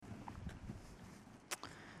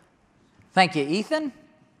Thank you, Ethan.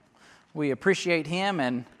 We appreciate him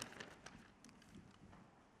and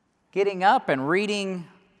getting up and reading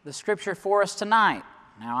the scripture for us tonight.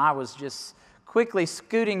 Now, I was just quickly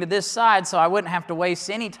scooting to this side so I wouldn't have to waste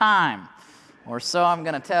any time, or so I'm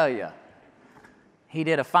going to tell you. He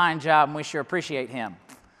did a fine job, and we sure appreciate him.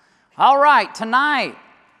 All right, tonight.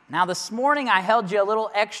 Now, this morning I held you a little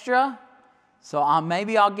extra, so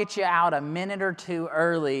maybe I'll get you out a minute or two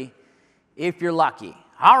early if you're lucky.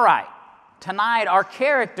 All right. Tonight, our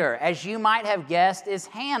character, as you might have guessed, is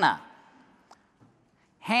Hannah.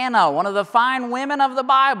 Hannah, one of the fine women of the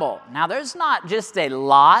Bible. Now, there's not just a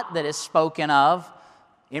lot that is spoken of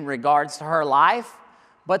in regards to her life,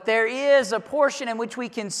 but there is a portion in which we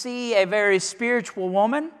can see a very spiritual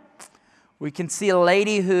woman. We can see a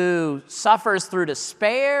lady who suffers through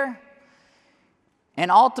despair. And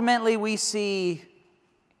ultimately, we see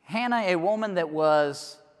Hannah, a woman that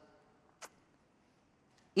was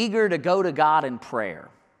eager to go to God in prayer.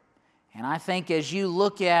 And I think as you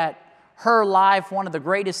look at her life, one of the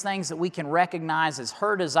greatest things that we can recognize is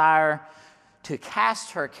her desire to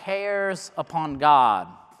cast her cares upon God.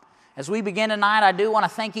 As we begin tonight, I do want to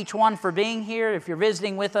thank each one for being here. If you're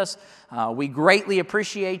visiting with us, we greatly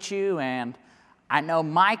appreciate you. And I know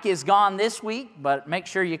Mike is gone this week, but make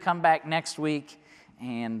sure you come back next week.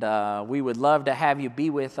 And we would love to have you be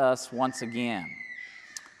with us once again.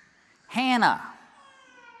 Hannah.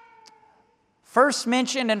 First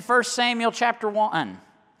mentioned in 1 Samuel chapter 1.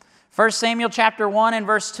 1 Samuel chapter 1 and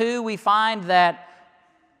verse 2, we find that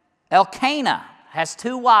Elkanah has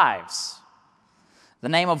two wives. The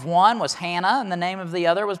name of one was Hannah, and the name of the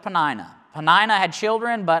other was Peninnah. Peninnah had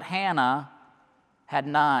children, but Hannah had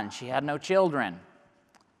none. She had no children.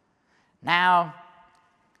 Now,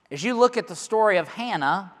 as you look at the story of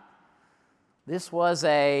Hannah, this was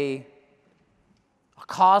a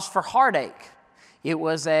cause for heartache. It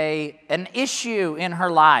was an issue in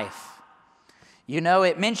her life. You know,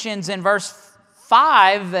 it mentions in verse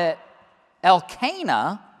 5 that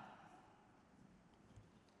Elkanah,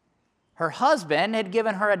 her husband, had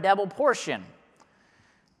given her a double portion.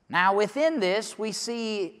 Now, within this, we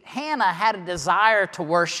see Hannah had a desire to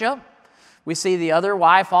worship. We see the other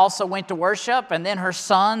wife also went to worship, and then her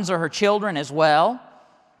sons or her children as well.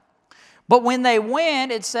 But when they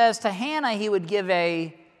went, it says to Hannah he would give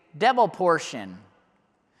a double portion.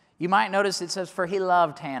 You might notice it says, for he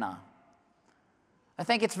loved Hannah. I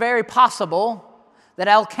think it's very possible that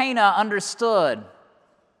Elkanah understood.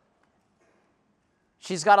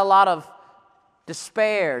 She's got a lot of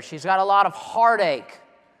despair. She's got a lot of heartache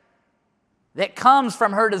that comes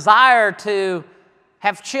from her desire to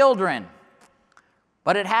have children.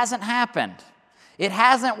 But it hasn't happened. It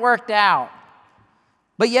hasn't worked out.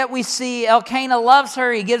 But yet we see Elkanah loves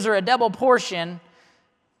her. He gives her a double portion.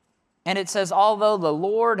 And it says, although the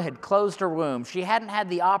Lord had closed her womb, she hadn't had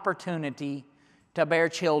the opportunity to bear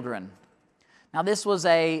children. Now, this was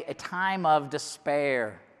a time of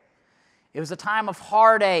despair. It was a time of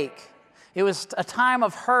heartache. It was a time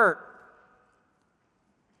of hurt.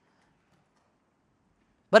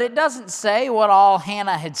 But it doesn't say what all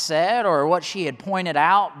Hannah had said or what she had pointed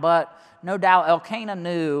out, but no doubt Elkanah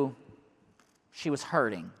knew she was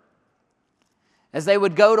hurting. As they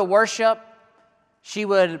would go to worship, she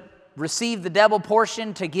would receive the double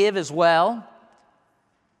portion to give as well.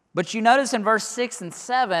 But you notice in verse 6 and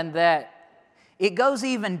 7 that it goes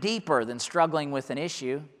even deeper than struggling with an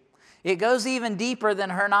issue. It goes even deeper than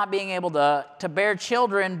her not being able to bear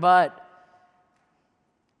children, but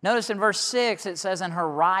notice in verse 6 it says, and her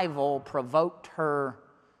rival provoked her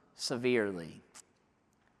severely.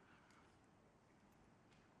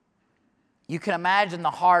 You can imagine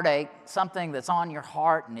the heartache, something that's on your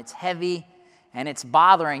heart and it's heavy and it's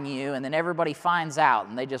bothering you, and then everybody finds out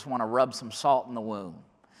and they just want to rub some salt in the wound.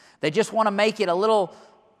 They just want to make it a little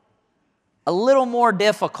more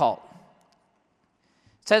difficult.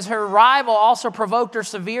 It says her rival also provoked her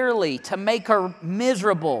severely to make her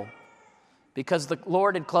miserable because the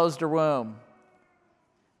Lord had closed her womb.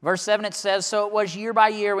 Verse 7 it says, so it was year by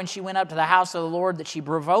year when she went up to the house of the Lord that she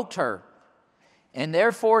provoked her, and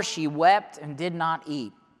therefore she wept and did not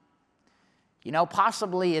eat. You know,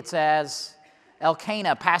 possibly it's as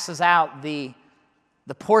Elkanah passes out the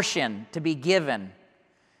portion to be given.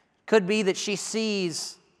 Could be that she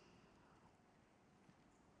sees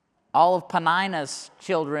all of Peninnah's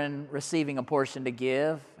children receiving a portion to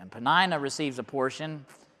give, and Peninnah receives a portion.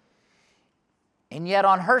 And yet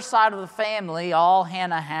on her side of the family, all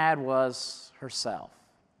Hannah had was herself.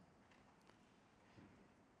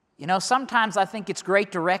 You know, sometimes I think it's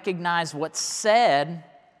great to recognize what's said,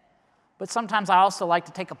 but sometimes I also like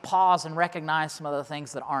to take a pause and recognize some of the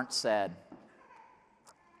things that aren't said.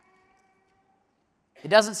 It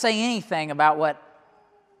doesn't say anything about what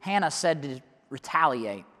Hannah said to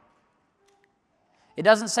retaliate. It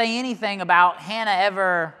doesn't say anything about Hannah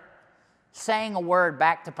ever saying a word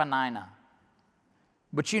back to Peninnah.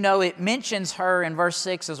 But it mentions her in verse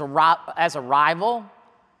 6 as a rival.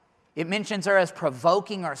 It mentions her as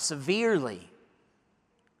provoking her severely.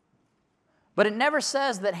 But it never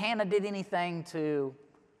says that Hannah did anything to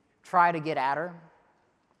try to get at her.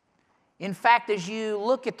 In fact, as you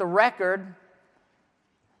look at the record,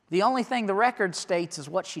 the only thing the record states is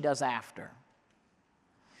what she does after.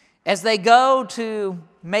 As they go to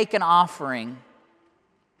make an offering,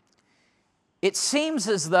 it seems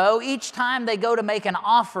as though each time they go to make an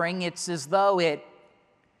offering, it's as though it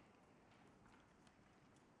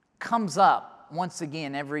comes up once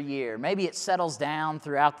again every year. Maybe it settles down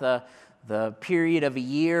throughout the period of a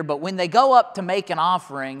year, but when they go up to make an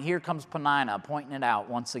offering, here comes Peninnah pointing it out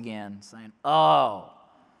once again, saying, "Oh,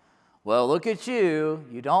 well, look at you.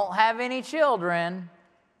 You don't have any children."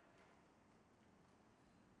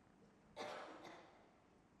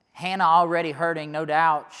 Hannah already hurting, no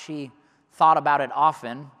doubt she thought about it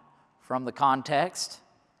often from the context.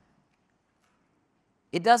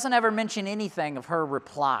 It doesn't ever mention anything of her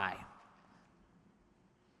reply.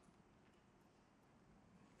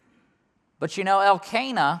 But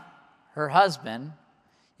Elkanah, her husband,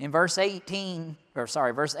 in verse 8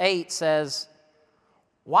 says,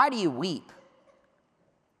 "Why do you weep?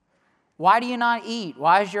 Why do you not eat?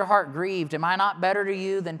 Why is your heart grieved? Am I not better to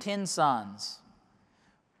you than 10 sons?"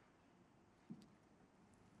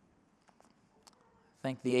 I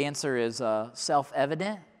think the answer is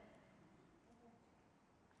self-evident.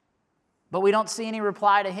 But we don't see any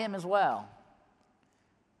reply to him as well.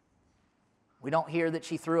 We don't hear that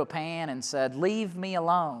she threw a pan and said, "Leave me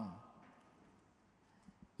alone."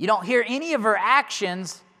 You don't hear any of her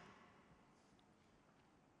actions,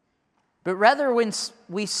 but rather when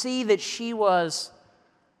we see that she was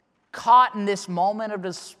caught in this moment of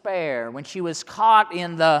despair, when she was caught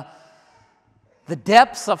in the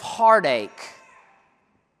depths of heartache,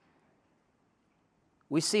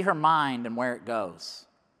 we see her mind and where it goes.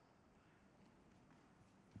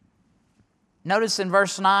 Notice in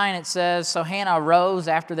verse 9 it says, "So Hannah arose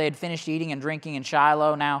after they had finished eating and drinking in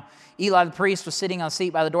Shiloh. Now Eli the priest was sitting on a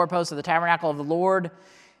seat by the doorpost of the tabernacle of the Lord,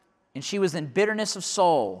 and she was in bitterness of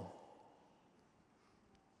soul."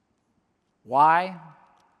 Why?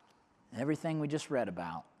 Everything we just read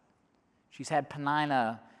about. She's had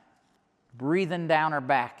Peninnah breathing down her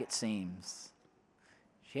back, it seems.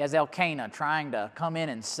 She has Elkanah trying to come in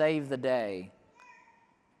and save the day.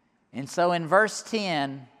 And so in verse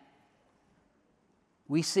 10,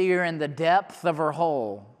 we see her in the depth of her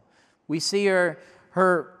hole. We see her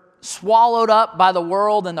swallowed up by the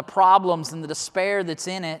world and the problems and the despair that's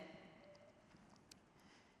in it.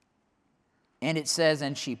 And it says,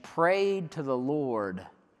 "And she prayed to the Lord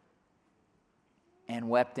and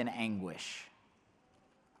wept in anguish."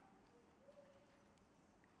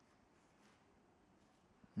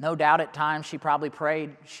 No doubt at times she probably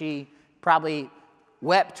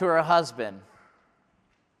wept to her husband.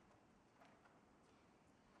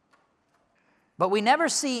 But we never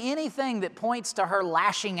see anything that points to her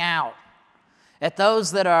lashing out at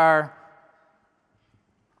those that are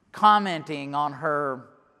commenting on her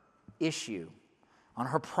issue, on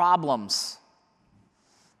her problems.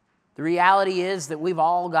 The reality is that we've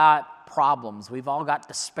all got problems. We've all got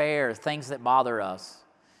despair, things that bother us.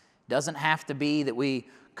 It doesn't have to be that we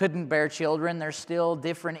couldn't bear children. There's still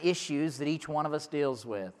different issues that each one of us deals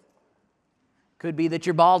with. Could be that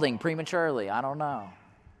you're balding prematurely. I don't know.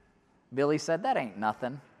 Billy said, "That ain't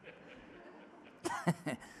nothing."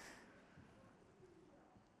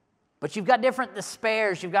 But you've got different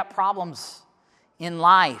despairs. You've got problems in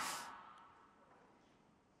life.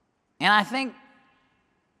 And I think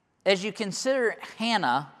as you consider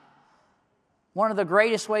Hannah, one of the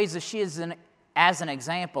greatest ways that she is as an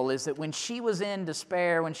example is that when she was in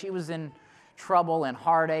despair, when she was in trouble and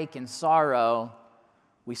heartache and sorrow,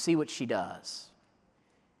 we see what she does.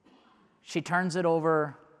 She turns it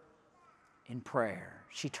over in prayer.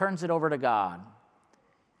 She turns it over to God.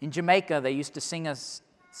 In Jamaica, they used to sing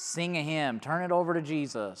a hymn, "Turn it over to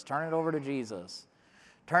Jesus, turn it over to Jesus.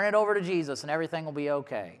 Turn it over to Jesus and everything will be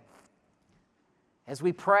okay." As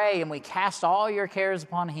we pray and we cast all your cares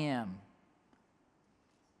upon Him,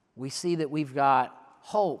 we see that we've got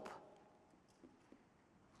hope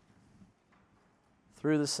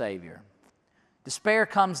through the Savior. Despair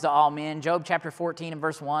comes to all men. Job chapter 14 and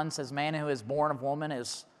verse 1 says, "Man who is born of woman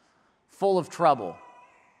is full of trouble."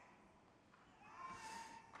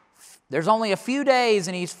 There's only a few days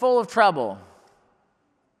and he's full of trouble.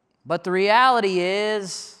 But the reality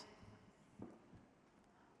is,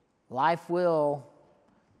 Life will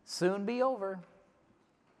soon be over.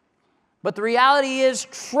 But the reality is,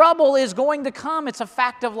 trouble is going to come. It's a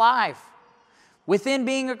fact of life. Within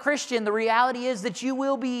being a Christian, the reality is that you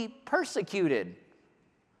will be persecuted.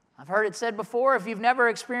 I've heard it said before, if you've never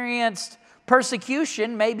experienced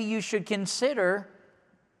persecution, maybe you should consider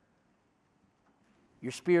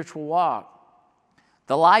your spiritual walk.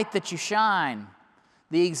 The light that you shine,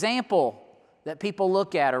 the example that people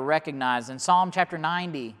look at or recognize. In Psalm chapter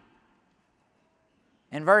 90,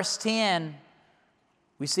 in verse 10,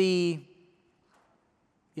 we see,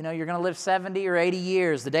 you're going to live 70 or 80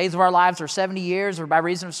 years. The days of our lives are 70 years, or by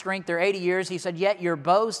reason of strength, they're 80 years. He said, yet your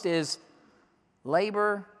boast is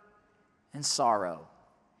labor and sorrow.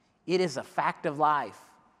 It is a fact of life.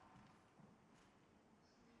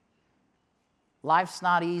 Life's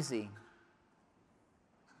not easy.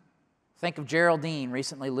 Think of Geraldine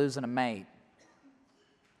recently losing a mate.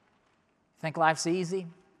 Think life's easy?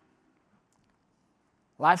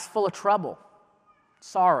 Life's full of trouble,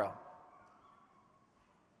 sorrow.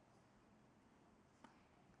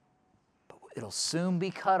 But it'll soon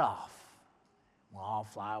be cut off. We'll all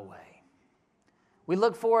fly away. We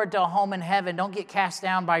look forward to a home in heaven. Don't get cast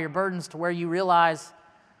down by your burdens to where you realize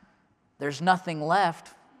there's nothing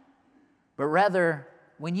left. But rather,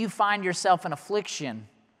 when you find yourself in affliction,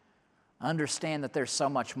 understand that there's so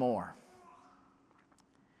much more.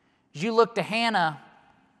 As you look to Hannah,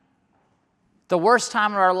 the worst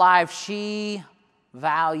time of her life, she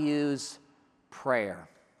values prayer.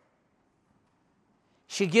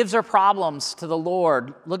 She gives her problems to the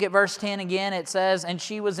Lord. Look at verse 10 again. It says, and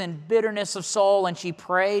she was in bitterness of soul, and she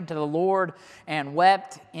prayed to the Lord and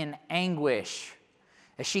wept in anguish.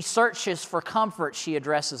 As she searches for comfort, she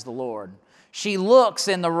addresses the Lord. She looks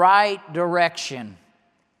in the right direction.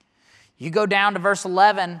 You go down to verse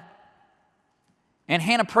 11, and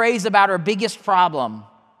Hannah prays about her biggest problem.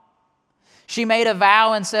 She made a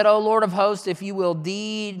vow and said, O Lord of hosts, if you will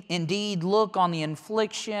indeed look on the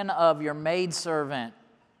affliction of your maidservant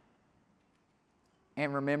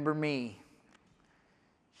and remember me.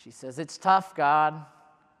 She says, it's tough, God.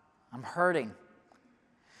 I'm hurting.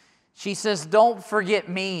 She says, don't forget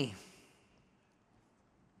me.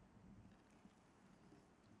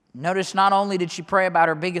 Notice not only did she pray about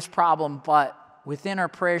her biggest problem, but within her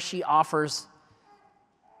prayer she offers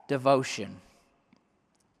devotion.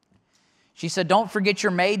 She said, don't forget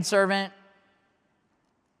your maidservant,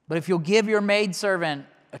 but if you'll give your maidservant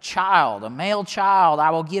a child, a male child, I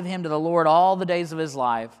will give him to the Lord all the days of his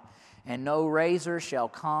life, and no razor shall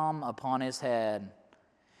come upon his head.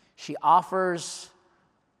 She offers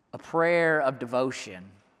a prayer of devotion.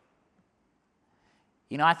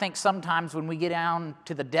 I think sometimes when we get down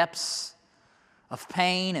to the depths of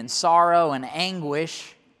pain and sorrow and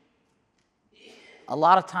anguish, a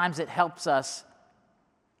lot of times it helps us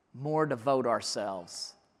more devote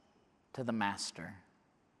ourselves to the Master.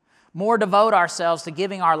 More devote ourselves to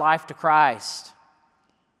giving our life to Christ.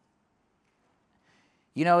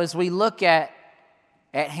 As we look at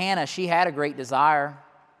Hannah, she had a great desire.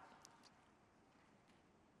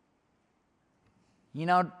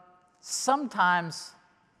 Sometimes,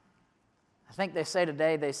 I think they say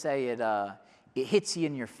today, it hits you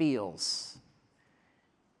in your feels.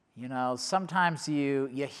 Sometimes you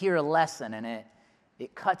hear a lesson and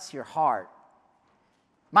it cuts your heart.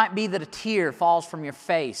 Might be that a tear falls from your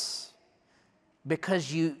face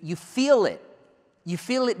because you feel it. You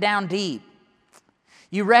feel it down deep.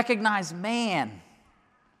 You recognize, man,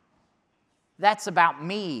 that's about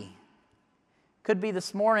me. Could be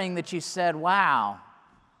this morning that you said, wow,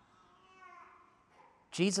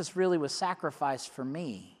 Jesus really was sacrificed for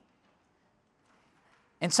me.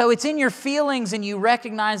 And so it's in your feelings, and you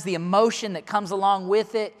recognize the emotion that comes along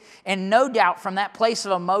with it. And no doubt from that place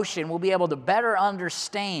of emotion, we'll be able to better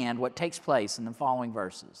understand what takes place in the following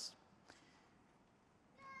verses.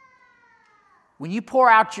 When you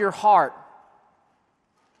pour out your heart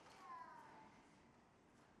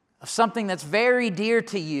of something that's very dear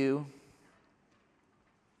to you,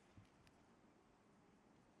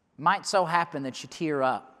 it might so happen that you tear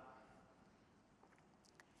up.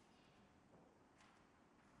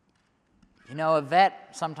 Yvette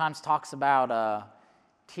sometimes talks about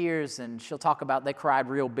tears, and she'll talk about they cried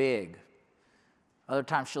real big. Other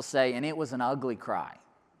times she'll say, and it was an ugly cry.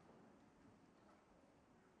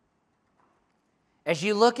 As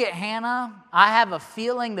you look at Hannah, I have a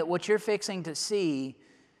feeling that what you're fixing to see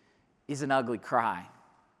is an ugly cry.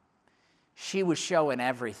 She was showing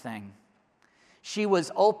everything. She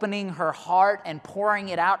was opening her heart and pouring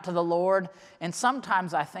it out to the Lord, and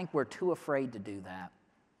sometimes I think we're too afraid to do that.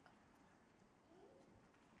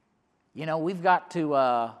 We've got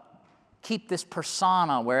to keep this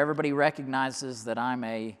persona where everybody recognizes that I'm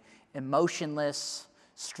a emotionless,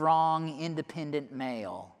 strong, independent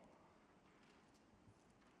male.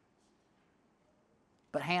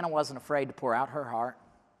 But Hannah wasn't afraid to pour out her heart.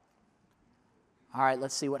 All right,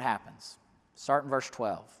 let's see what happens. Start in verse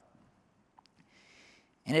 12.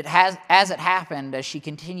 And as it happened, as she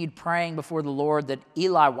continued praying before the Lord, that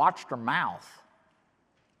Eli watched her mouth.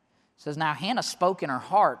 It says, now Hannah spoke in her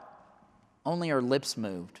heart, only her lips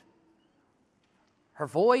moved. Her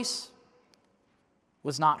voice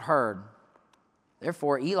was not heard.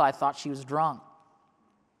 Therefore, Eli thought she was drunk.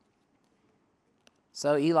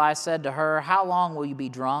 So Eli said to her, how long will you be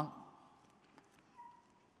drunk?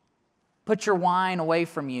 Put your wine away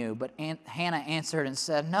from you. But Hannah answered and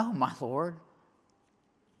said, no, my Lord.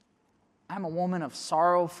 I'm a woman of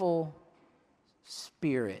sorrowful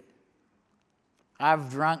spirit. I've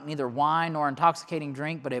drunk neither wine nor intoxicating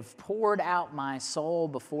drink, but have poured out my soul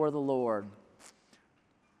before the Lord.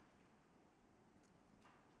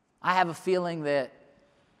 I have a feeling that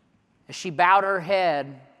as she bowed her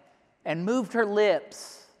head and moved her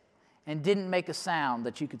lips and didn't make a sound,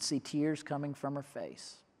 that you could see tears coming from her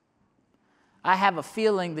face. I have a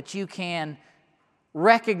feeling that you can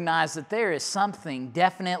recognize that there is something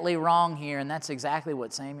definitely wrong here, and that's exactly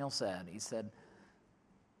what Samuel said. He said,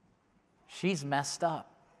 she's messed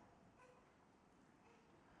up.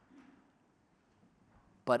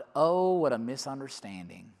 But oh, what a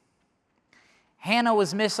misunderstanding. Hannah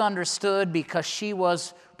was misunderstood because she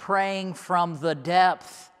was praying from the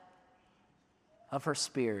depth of her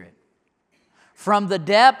spirit, from the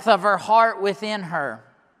depth of her heart within her.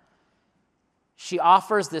 She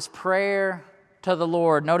offers this prayer to the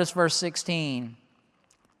Lord. Notice verse 16.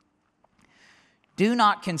 Do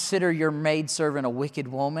not consider your maidservant a wicked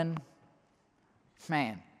woman.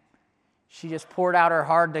 Man, she just poured out her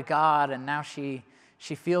heart to God, and now she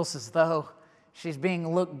feels as though she's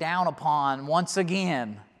being looked down upon once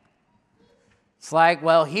again. It's like,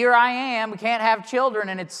 well, here I am. We can't have children,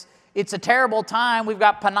 and it's a terrible time. We've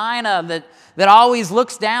got Peninnah that always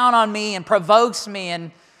looks down on me and provokes me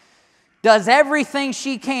and does everything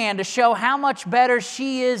she can to show how much better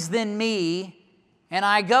she is than me. And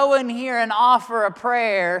I go in here and offer a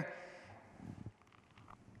prayer,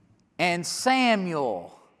 and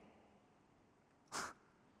Samuel,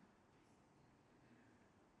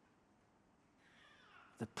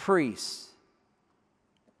 the priest,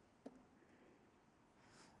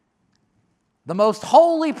 the most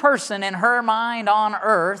holy person in her mind on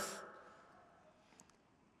earth,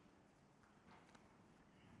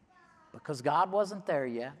 because God wasn't there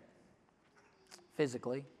yet,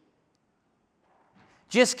 physically,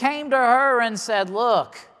 just came to her and said,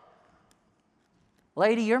 look,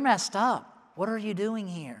 lady, you're messed up. What are you doing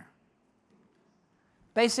here?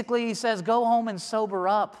 Basically, he says, go home and sober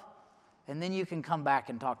up, and then you can come back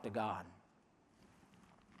and talk to God.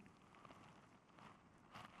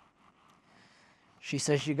 She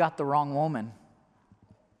says, you got the wrong woman.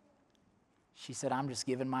 She said, I'm just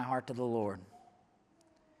giving my heart to the Lord.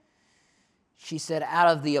 She said, out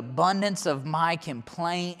of the abundance of my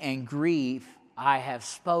complaint and grief, I have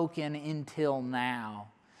spoken until now.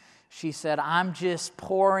 She said, I'm just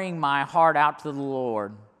pouring my heart out to the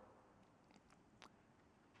Lord.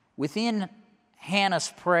 Within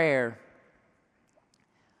Hannah's prayer,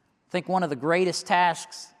 I think one of the greatest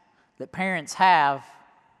tasks that parents have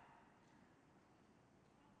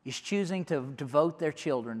is choosing to devote their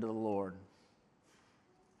children to the Lord.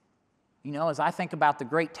 You know, as I think about the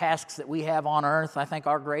great tasks that we have on earth, I think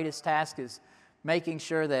our greatest task is making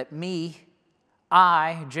sure that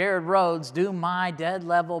I, Jared Rhodes, do my dead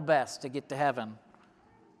level best to get to heaven.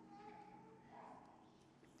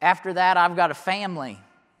 After that, I've got a family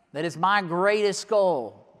that is my greatest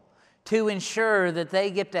goal, to ensure that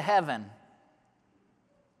they get to heaven.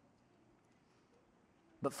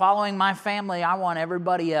 But following my family, I want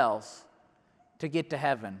everybody else to get to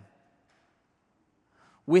heaven.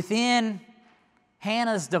 Within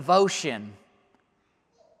Hannah's devotion,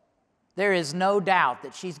 there is no doubt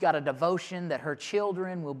that she's got a devotion that her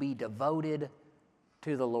children will be devoted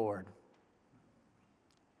to the Lord.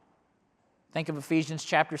 Think of Ephesians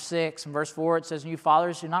chapter 6 and verse 4. It says, you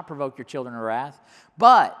fathers, do not provoke your children to wrath,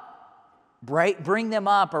 but bring them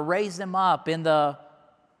up or raise them up in the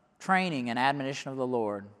training and admonition of the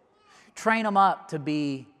Lord. Train them up to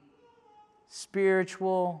be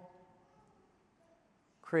spiritual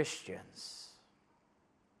Christians.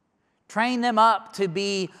 Train them up to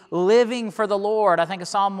be living for the Lord. I think of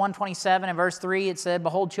Psalm 127 and verse 3, it said,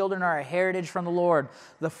 behold, children are a heritage from the Lord.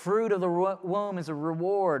 The fruit of the womb is a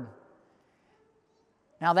reward.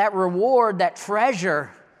 Now that reward, that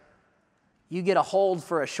treasure, you get a hold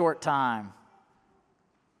for a short time.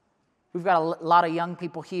 We've got a lot of young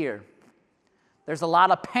people here. There's a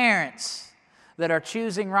lot of parents that are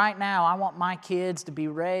choosing right now, I want my kids to be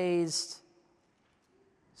raised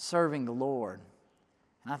serving the Lord.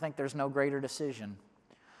 And I think there's no greater decision.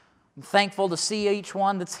 I'm thankful to see each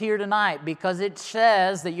one that's here tonight because it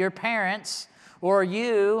says that your parents or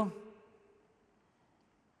you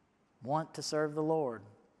want to serve the Lord.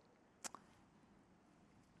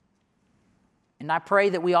 And I pray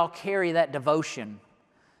that we all carry that devotion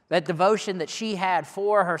that she had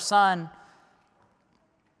for her son,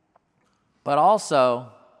 but also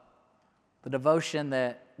the devotion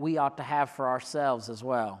that we ought to have for ourselves as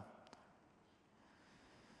well.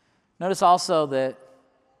 Notice also that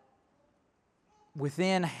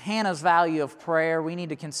within Hannah's value of prayer, we need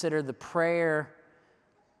to consider the prayer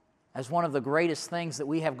as one of the greatest things that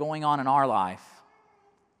we have going on in our life.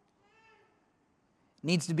 It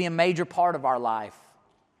needs to be a major part of our life.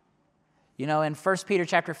 You know, in 1 Peter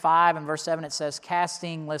chapter 5 and verse 7, it says,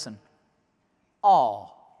 casting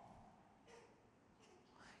all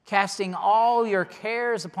your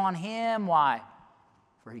cares upon Him. Why?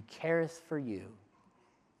 For He careth for you.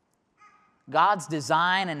 God's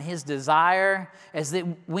design and His desire is that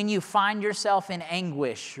when you find yourself in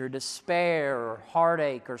anguish or despair or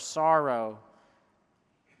heartache or sorrow,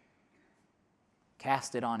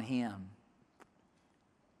 cast it on Him.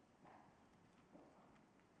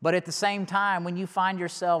 But at the same time, when you find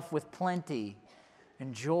yourself with plenty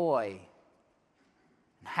and joy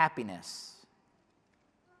and happiness,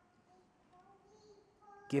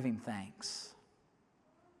 give Him thanks.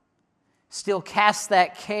 Still cast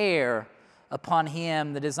that care upon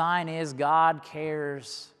Him. The design is God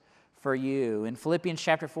cares for you. In Philippians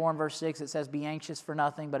chapter 4 and verse 6, it says, be anxious for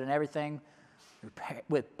nothing, but in everything,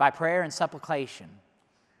 by prayer and supplication,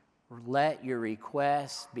 let your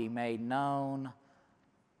requests be made known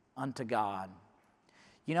unto God.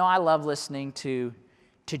 You know, I love listening to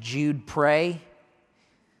Jude pray.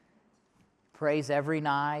 Prays every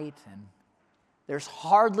night, and there's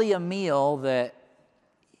hardly a meal that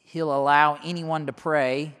he'll allow anyone to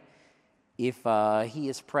pray if he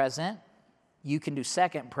is present. You can do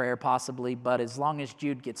second prayer possibly, but as long as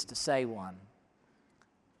Jude gets to say one.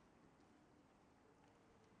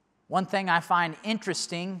 One thing I find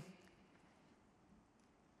interesting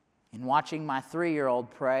in watching my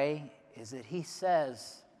 3-year-old pray is that he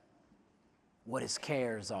says what his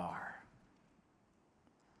cares are.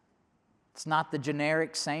 It's not the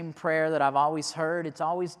generic same prayer that I've always heard. It's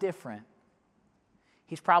always different.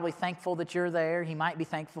 He's probably thankful that you're there. He might be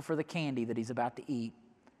thankful for the candy that he's about to eat.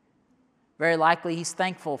 Very likely he's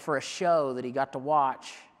thankful for a show that he got to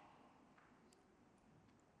watch.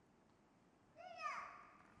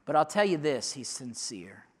 But I'll tell you this, he's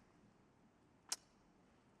sincere.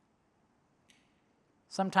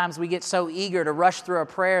 Sometimes we get so eager to rush through a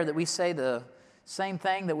prayer that we say the same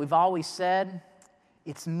thing that we've always said.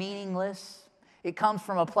 It's meaningless. It comes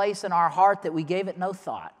from a place in our heart that we gave it no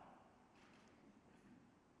thought.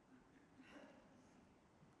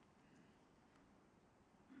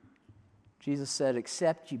 Jesus said,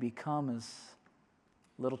 except you become as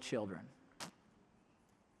little children.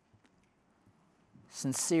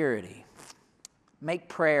 Sincerity. Make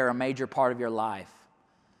prayer a major part of your life.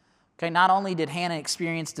 Okay, not only did Hannah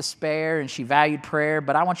experience despair and she valued prayer,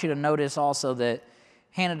 but I want you to notice also that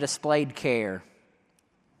Hannah displayed care.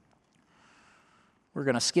 We're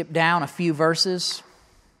going to skip down a few verses.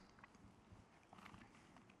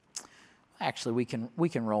 Actually, we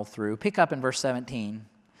can roll through. Pick up in verse 17.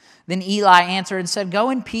 Then Eli answered and said, go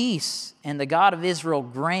in peace, and the God of Israel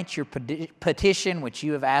grant your petition which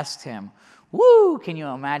you have asked him. Woo! Can you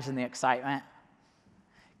imagine the excitement?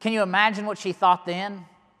 Can you imagine what she thought then?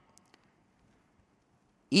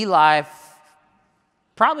 Eli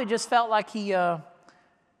probably just felt like he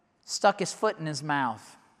stuck his foot in his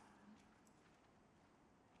mouth.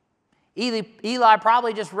 Eli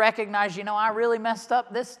probably just recognized, I really messed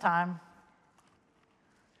up this time.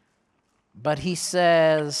 But he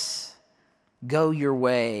says, go your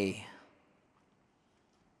way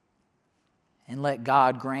and let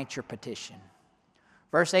God grant your petition.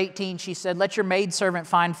 Verse 18, she said, let your maidservant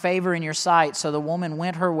find favor in your sight. So the woman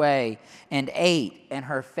went her way and ate, and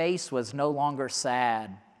her face was no longer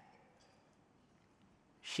sad.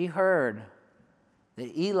 She heard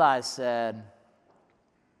that Eli said,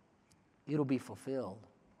 it'll be fulfilled.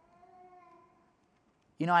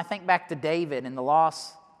 I think back to David and the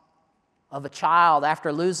loss of a child.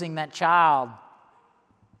 After losing that child,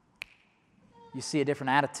 you see a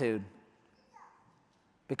different attitude.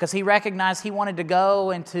 Because he recognized he wanted to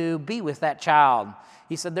go and to be with that child.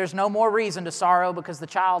 He said, there's no more reason to sorrow because the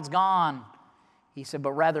child's gone. He said,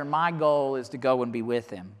 but rather my goal is to go and be with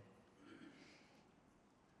him.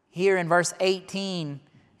 Here in verse 18,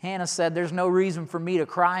 Hannah said, there's no reason for me to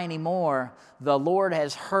cry anymore. The Lord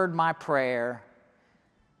has heard my prayer.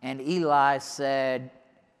 And Eli said,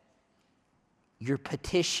 your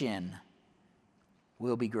petition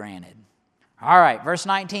will be granted. All right, verse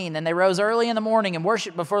 19. Then they rose early in the morning and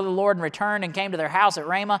worshiped before the Lord and returned and came to their house at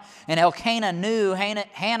Ramah. And Elkanah knew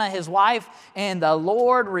Hannah his wife, and the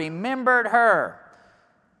Lord remembered her.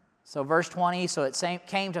 So verse 20, so it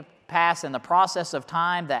came to pass in the process of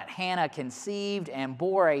time that Hannah conceived and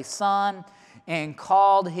bore a son and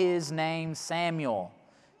called his name Samuel,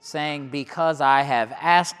 saying, because I have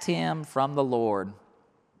asked him from the Lord.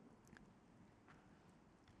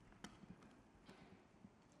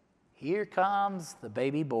 Here comes the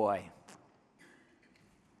baby boy.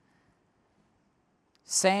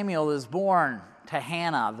 Samuel is born to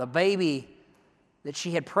Hannah, the baby that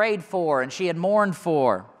she had prayed for and she had mourned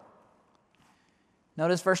for.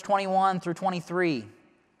 Notice verse 21 through 23.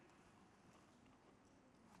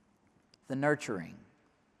 The nurturing.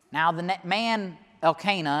 Now the man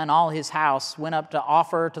Elkanah and all his house went up to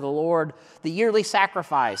offer to the Lord the yearly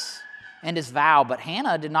sacrifice and his vow, but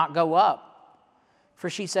Hannah did not go up. For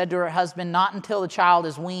she said to her husband, not until the child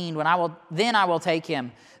is weaned, then I will take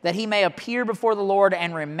him, that he may appear before the Lord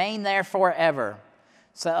and remain there forever.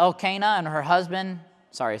 So Elkanah, her husband,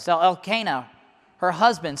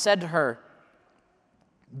 said to her,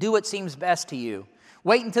 do what seems best to you.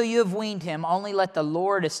 Wait until you have weaned him. Only let the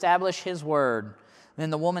Lord establish his word. Then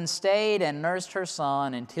the woman stayed and nursed her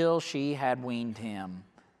son until she had weaned him.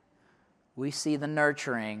 We see the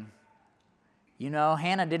nurturing. You know,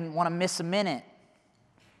 Hannah didn't want to miss a minute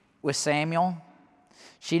with Samuel.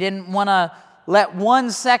 She didn't want to let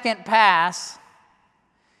 1 second pass,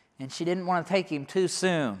 and she didn't want to take him too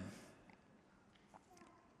soon.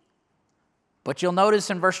 But you'll notice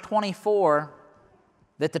in verse 24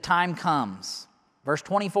 that the time comes. Verse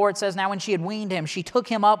 24, it says, now when she had weaned him, she took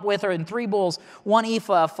him up with her in 3 bulls, 1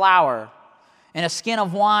 ephah of flour, and a skin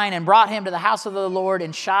of wine, and brought him to the house of the Lord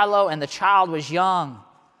in Shiloh, and the child was young.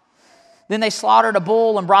 Then they slaughtered a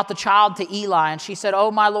bull and brought the child to Eli. And she said,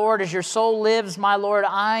 oh, my Lord, as your soul lives, my Lord,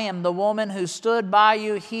 I am the woman who stood by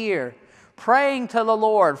you here, praying to the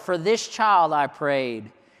Lord. For this child I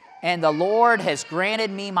prayed, and the Lord has granted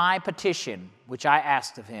me my petition, which I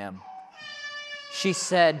asked of him. She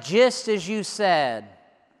said, just as you said,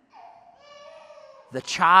 the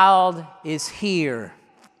child is here.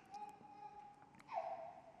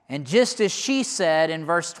 And just as she said in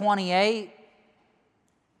verse 28,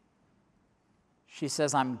 she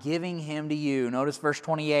says, I'm giving him to you. Notice verse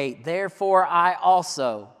 28. Therefore I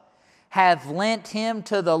also have lent him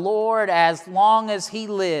to the Lord as long as he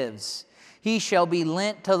lives. He shall be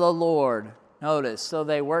lent to the Lord. Notice, so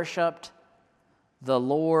they worshiped the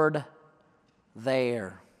Lord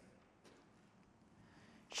there.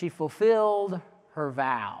 She fulfilled her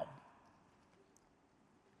vow.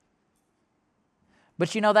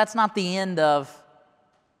 But you know, that's not the end of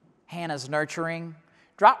Hannah's nurturing.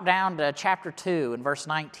 Drop down to chapter 2 and verse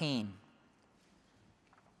 19. It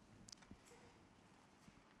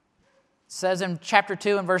says in chapter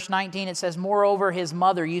 2 and verse 19, it says, moreover, his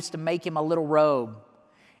mother used to make him a little robe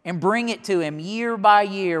and bring it to him year by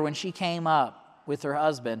year when she came up with her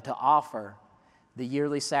husband to offer the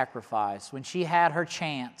yearly sacrifice. When she had her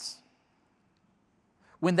chance.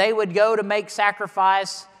 When they would go to make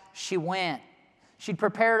sacrifice, she went. She'd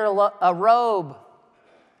prepared a robe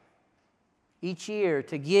each year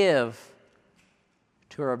to give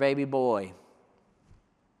to her baby boy.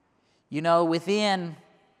 You know, within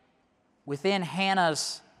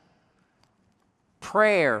Hannah's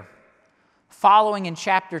prayer, following in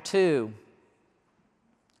chapter 2,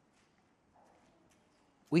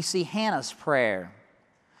 we see Hannah's prayer.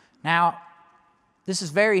 Now, this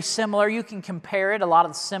is very similar. You can compare it, a lot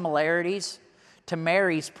of the similarities, to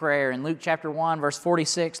Mary's prayer in Luke chapter 1, verse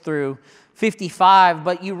 46 through 55,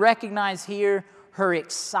 but you recognize here her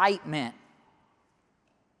excitement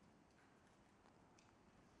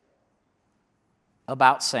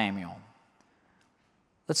about Samuel.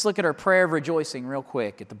 Let's look at her prayer of rejoicing real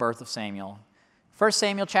quick at the birth of Samuel. 1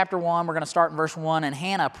 Samuel chapter 1, we're going to start in verse 1. And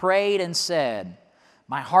Hannah prayed and said,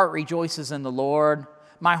 my heart rejoices in the Lord.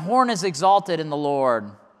 My horn is exalted in the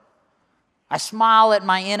Lord. I smile at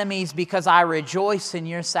my enemies because I rejoice in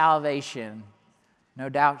your salvation. No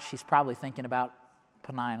doubt she's probably thinking about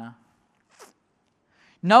Peninnah.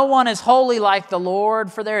 No one is holy like the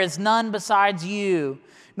Lord, for there is none besides you,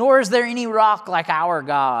 nor is there any rock like our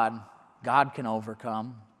God. God can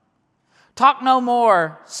overcome. Talk no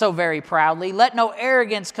more so very proudly. Let no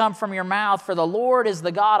arrogance come from your mouth, for the Lord is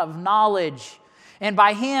the God of knowledge. and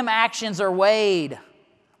by him actions are weighed,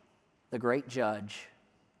 the great judge.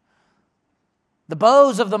 The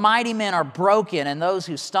bows of the mighty men are broken, and those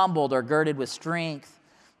who stumbled are girded with strength.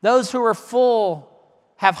 Those who are full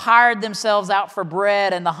have hired themselves out for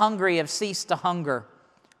bread, and the hungry have ceased to hunger.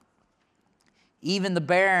 Even the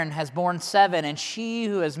barren has borne 7, and she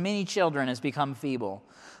who has many children has become feeble.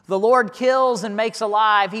 The Lord kills and makes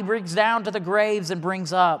alive. He brings down to the graves and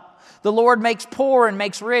brings up. The Lord makes poor and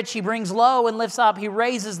makes rich. He brings low and lifts up. He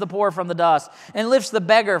raises the poor from the dust and lifts the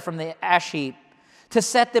beggar from the ash heap, to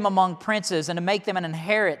set them among princes and to make them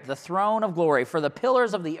inherit the throne of glory. For the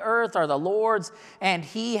pillars of the earth are the Lord's, and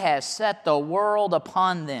he has set the world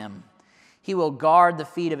upon them. He will guard the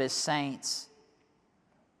feet of his saints.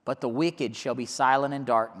 But the wicked shall be silent in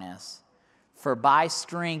darkness, for by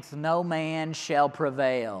strength no man shall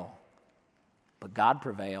prevail. But God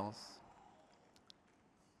prevails.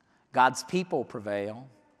 God's people prevail.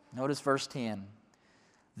 Notice verse 10.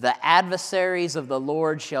 The adversaries of the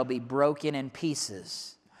Lord shall be broken in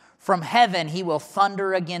pieces. From heaven he will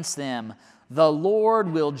thunder against them. The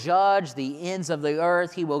Lord will judge the ends of the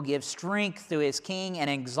earth. He will give strength to his king and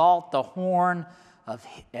exalt the horn of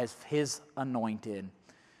his anointed.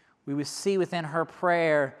 We would see within her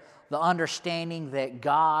prayer the understanding that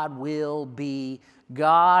God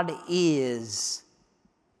is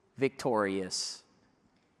victorious.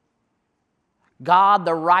 God,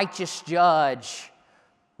 the righteous judge,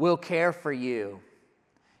 will care for you.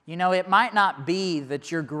 You know, it might not be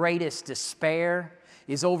that your greatest despair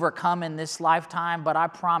is overcome in this lifetime, but I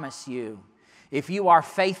promise you, if you are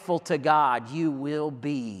faithful to God, you will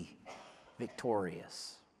be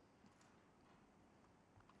victorious.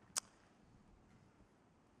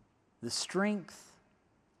 The strength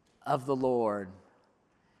of the Lord.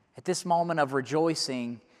 At this moment of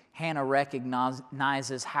rejoicing, Hannah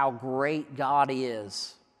recognizes how great God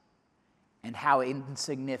is and how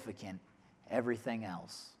insignificant everything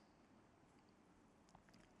else.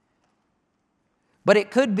 But it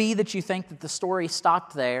could be that you think that the story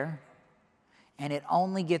stopped there and it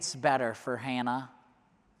only gets better for Hannah.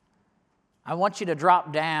 I want you to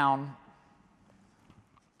drop down.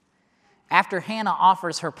 After Hannah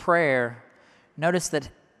offers her prayer, notice that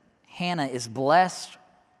Hannah is blessed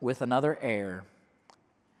with another heir.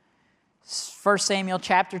 1 Samuel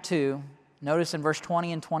chapter 2, notice in verse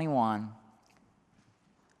 20 and 21.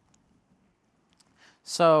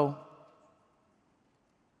 So,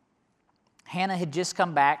 Hannah had just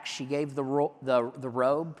come back. She gave the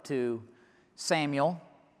robe to Samuel.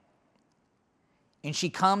 And she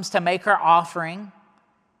comes to make her offering,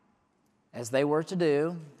 as they were to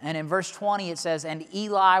do. And in verse 20 it says, and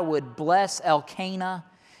Eli would bless Elkanah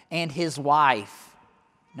and his wife.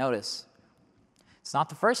 Notice, it's not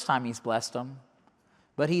the first time he's blessed them,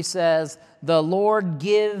 but he says, the Lord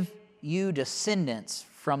give you descendants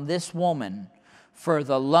from this woman for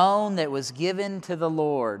the loan that was given to the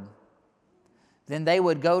Lord. Then they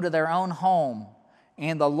would go to their own home,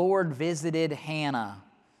 and the Lord visited Hannah,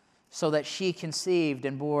 so that she conceived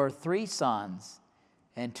and bore 3 sons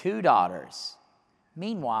and 2 daughters.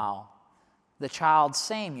 Meanwhile, the child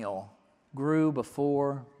Samuel grew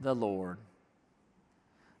before the Lord.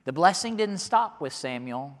 The blessing didn't stop with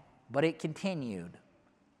Samuel, but it continued.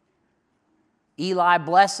 Eli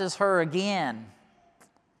blesses her again,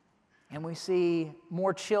 and we see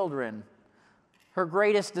more children. Her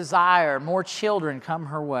greatest desire, more children come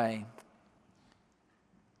her way.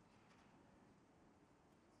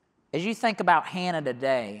 As you think about Hannah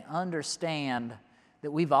today, understand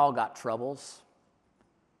that we've all got troubles,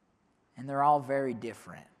 and they're all very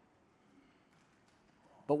different.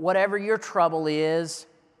 But whatever your trouble is,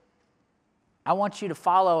 I want you to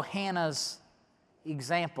follow Hannah's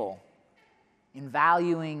example in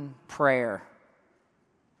valuing prayer,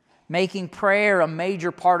 making prayer a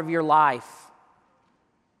major part of your life.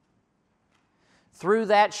 Through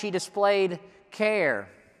that, she displayed care.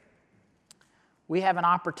 We have an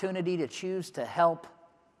opportunity to choose to help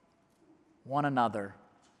one another.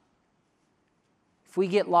 If we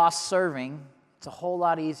get lost serving, it's a whole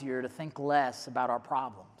lot easier to think less about our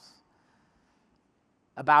problems,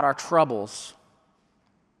 about our troubles.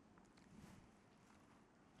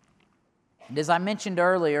 And as I mentioned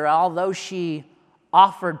earlier, although she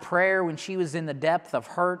offered prayer when she was in the depth of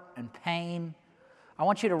hurt and pain, I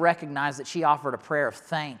want you to recognize that she offered a prayer of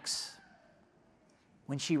thanks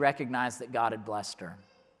when she recognized that God had blessed her.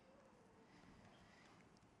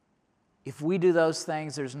 If we do those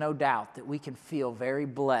things, there's no doubt that we can feel very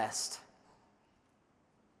blessed,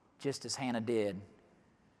 just as Hannah did.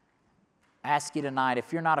 I ask you tonight,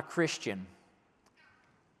 if you're not a Christian,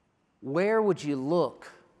 where would you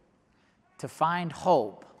look to find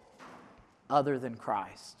hope other than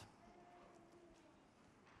Christ?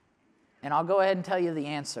 And I'll go ahead and tell you the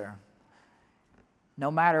answer.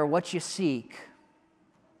 No matter what you seek,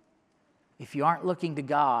 if you aren't looking to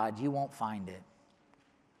God, you won't find it.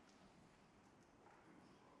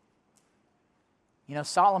 You know,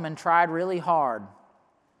 Solomon tried really hard,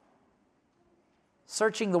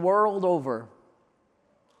 searching the world over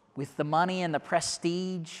with the money and the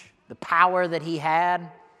prestige, the power that he had.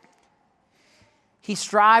 He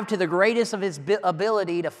strived to the greatest of his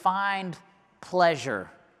ability to find pleasure.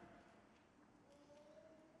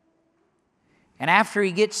 And after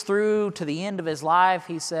he gets through to the end of his life,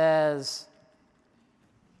 he says,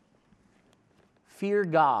 "Fear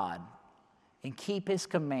God and keep His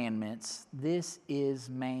commandments. This is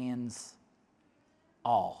man's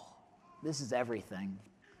all." This is everything.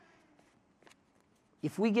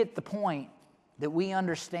 If we get the point that we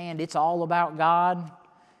understand it's all about God,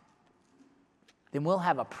 then we'll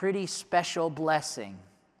have a pretty special blessing,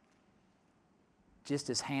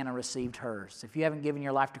 just as Hannah received hers. If you haven't given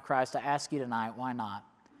your life to Christ, I ask you tonight, why not?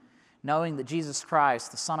 Knowing that Jesus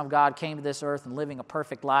Christ, the Son of God, came to this earth and living a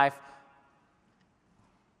perfect life,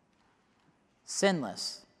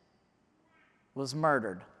 sinless, was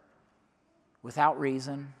murdered without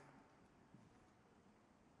reason.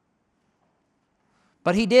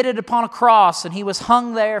 But He did it upon a cross, and He was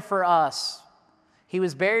hung there for us. He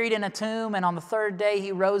was buried in a tomb, and on the third day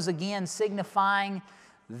He rose again, signifying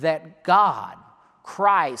that God,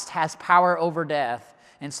 Christ, has power over death,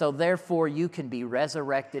 and so therefore you can be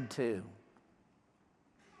resurrected too.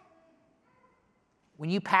 When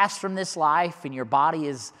you pass from this life and your body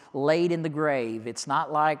is laid in the grave, it's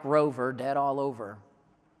not like Rover, dead all over,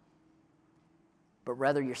 but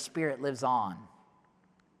rather your spirit lives on.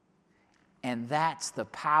 And that's the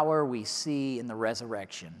power we see in the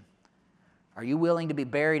resurrection. Are you willing to be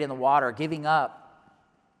buried in the water, giving up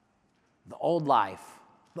the old life,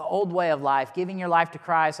 the old way of life, giving your life to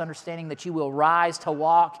Christ, understanding that you will rise to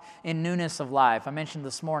walk in newness of life? I mentioned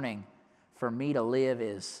this morning, for me to live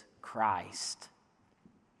is Christ.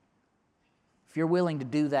 If you're willing to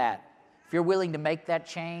do that, if you're willing to make that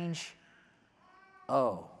change,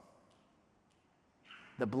 the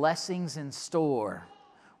blessings in store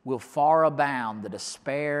will far abound the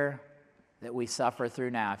despair that we suffer through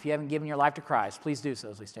now. If you haven't given your life to Christ, please do so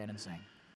as we stand and sing.